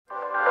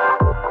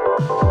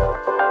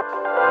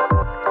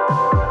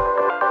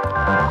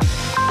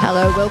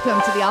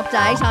Welcome to the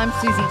update. I'm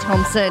Susie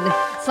Thompson.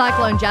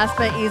 Cyclone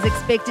Jasper is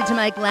expected to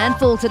make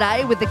landfall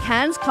today with the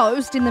Cairns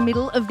coast in the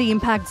middle of the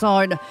impact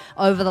zone.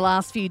 Over the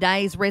last few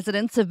days,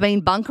 residents have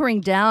been bunkering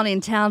down in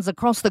towns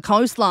across the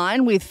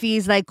coastline with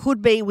fears they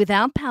could be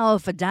without power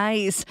for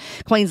days.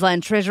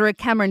 Queensland Treasurer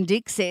Cameron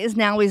Dick says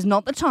now is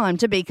not the time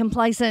to be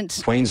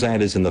complacent.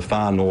 Queenslanders in the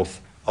far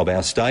north of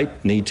our state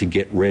need to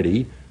get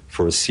ready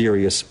for a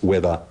serious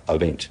weather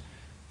event.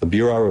 The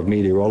Bureau of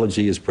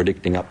Meteorology is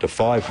predicting up to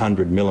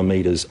 500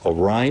 millimetres of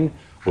rain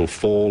will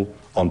fall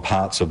on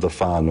parts of the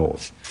far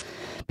north.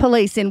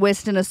 Police in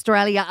Western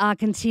Australia are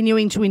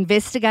continuing to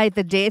investigate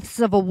the deaths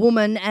of a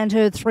woman and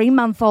her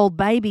 3-month-old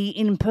baby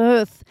in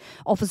Perth.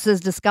 Officers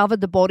discovered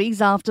the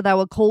bodies after they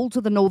were called to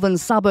the northern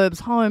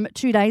suburbs home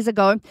 2 days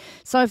ago.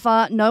 So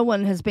far, no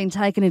one has been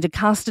taken into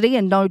custody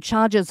and no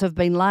charges have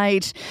been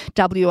laid.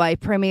 WA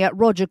Premier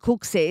Roger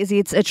Cook says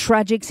it's a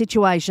tragic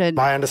situation.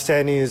 My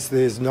understanding is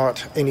there's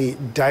not any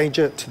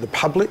danger to the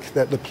public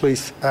that the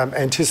police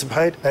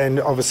anticipate, and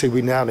obviously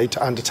we now need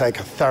to undertake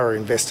a thorough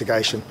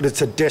investigation. But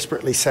it's a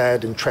desperately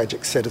sad and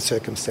tragic set of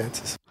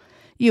circumstances.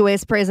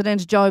 US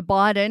President Joe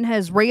Biden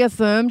has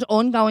reaffirmed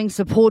ongoing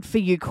support for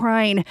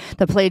Ukraine.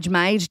 The pledge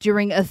made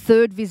during a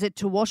third visit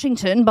to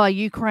Washington by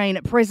Ukraine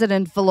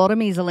President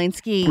Volodymyr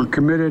Zelensky. We're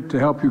committed to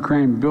help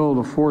Ukraine build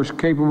a force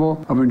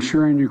capable of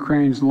ensuring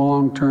Ukraine's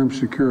long-term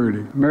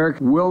security.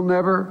 America will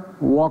never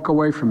walk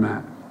away from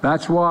that.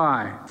 That's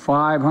why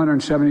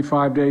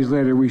 575 days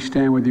later we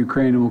stand with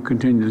Ukraine and will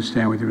continue to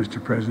stand with you,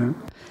 Mr. President.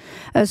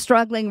 A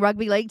struggling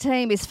rugby league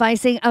team is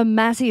facing a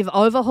massive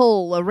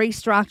overhaul. A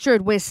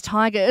restructured West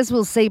Tigers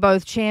will see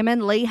both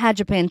Chairman Lee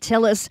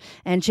Hadjipantelis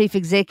and Chief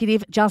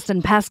Executive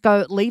Justin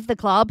Pascoe leave the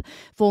club.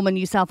 Former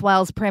New South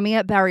Wales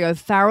Premier Barry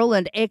O'Farrell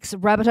and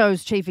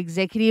ex-Rabbitohs Chief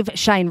Executive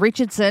Shane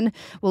Richardson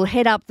will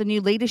head up the new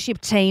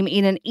leadership team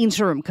in an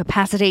interim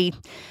capacity.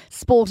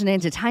 Sport and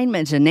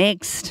entertainment are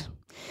next.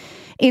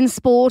 In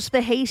sport,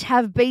 the Heat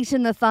have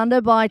beaten the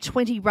Thunder by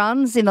 20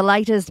 runs in the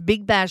latest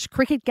Big Bash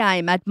cricket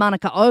game at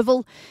Manuka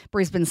Oval.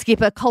 Brisbane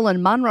skipper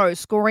Colin Munro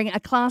scoring a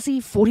classy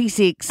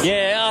 46.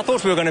 Yeah, I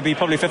thought we were going to be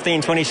probably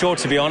 15, 20 short,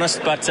 to be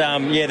honest. But,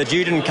 the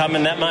dew didn't come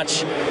in that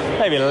much.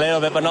 Maybe a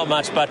little bit, but not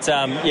much. But,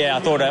 I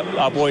thought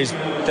our boys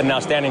did an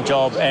outstanding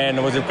job, and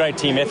it was a great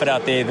team effort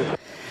out there.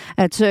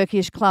 A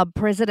Turkish club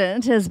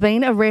president has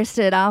been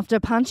arrested after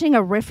punching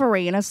a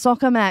referee in a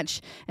soccer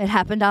match. It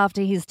happened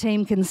after his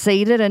team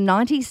conceded a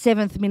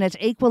 97th minute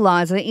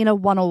equaliser in a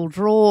 1-1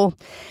 draw.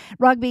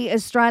 Rugby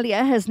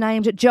Australia has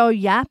named Joe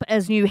Yapp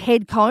as new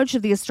head coach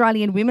of the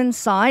Australian women's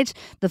side.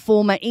 The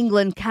former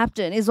England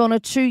captain is on a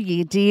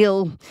 2-year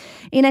deal.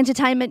 In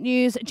entertainment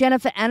news,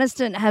 Jennifer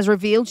Aniston has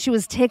revealed she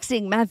was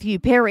texting Matthew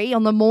Perry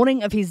on the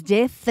morning of his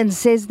death and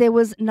says there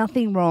was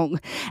nothing wrong.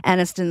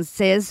 Aniston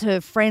says her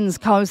friend's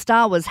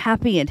co-star was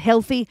happy and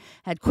healthy,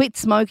 had quit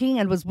smoking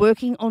and was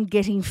working on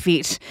getting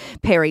fit.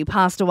 Perry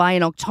passed away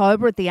in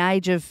October at the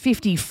age of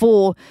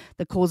 54.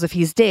 The cause of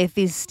his death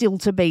is still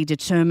to be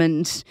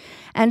determined.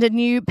 And a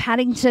new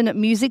Paddington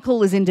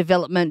musical is in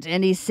development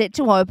and is set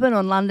to open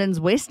on London's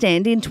West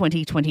End in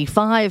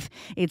 2025.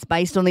 It's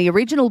based on the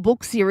original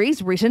book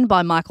series written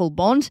by Michael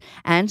Bond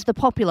and the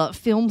popular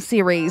film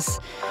series.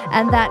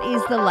 And that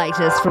is the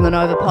latest from the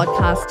Nova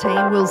podcast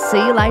team. We'll see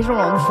you later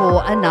on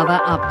for another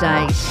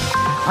update.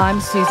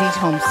 I'm Susie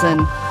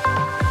Thompson.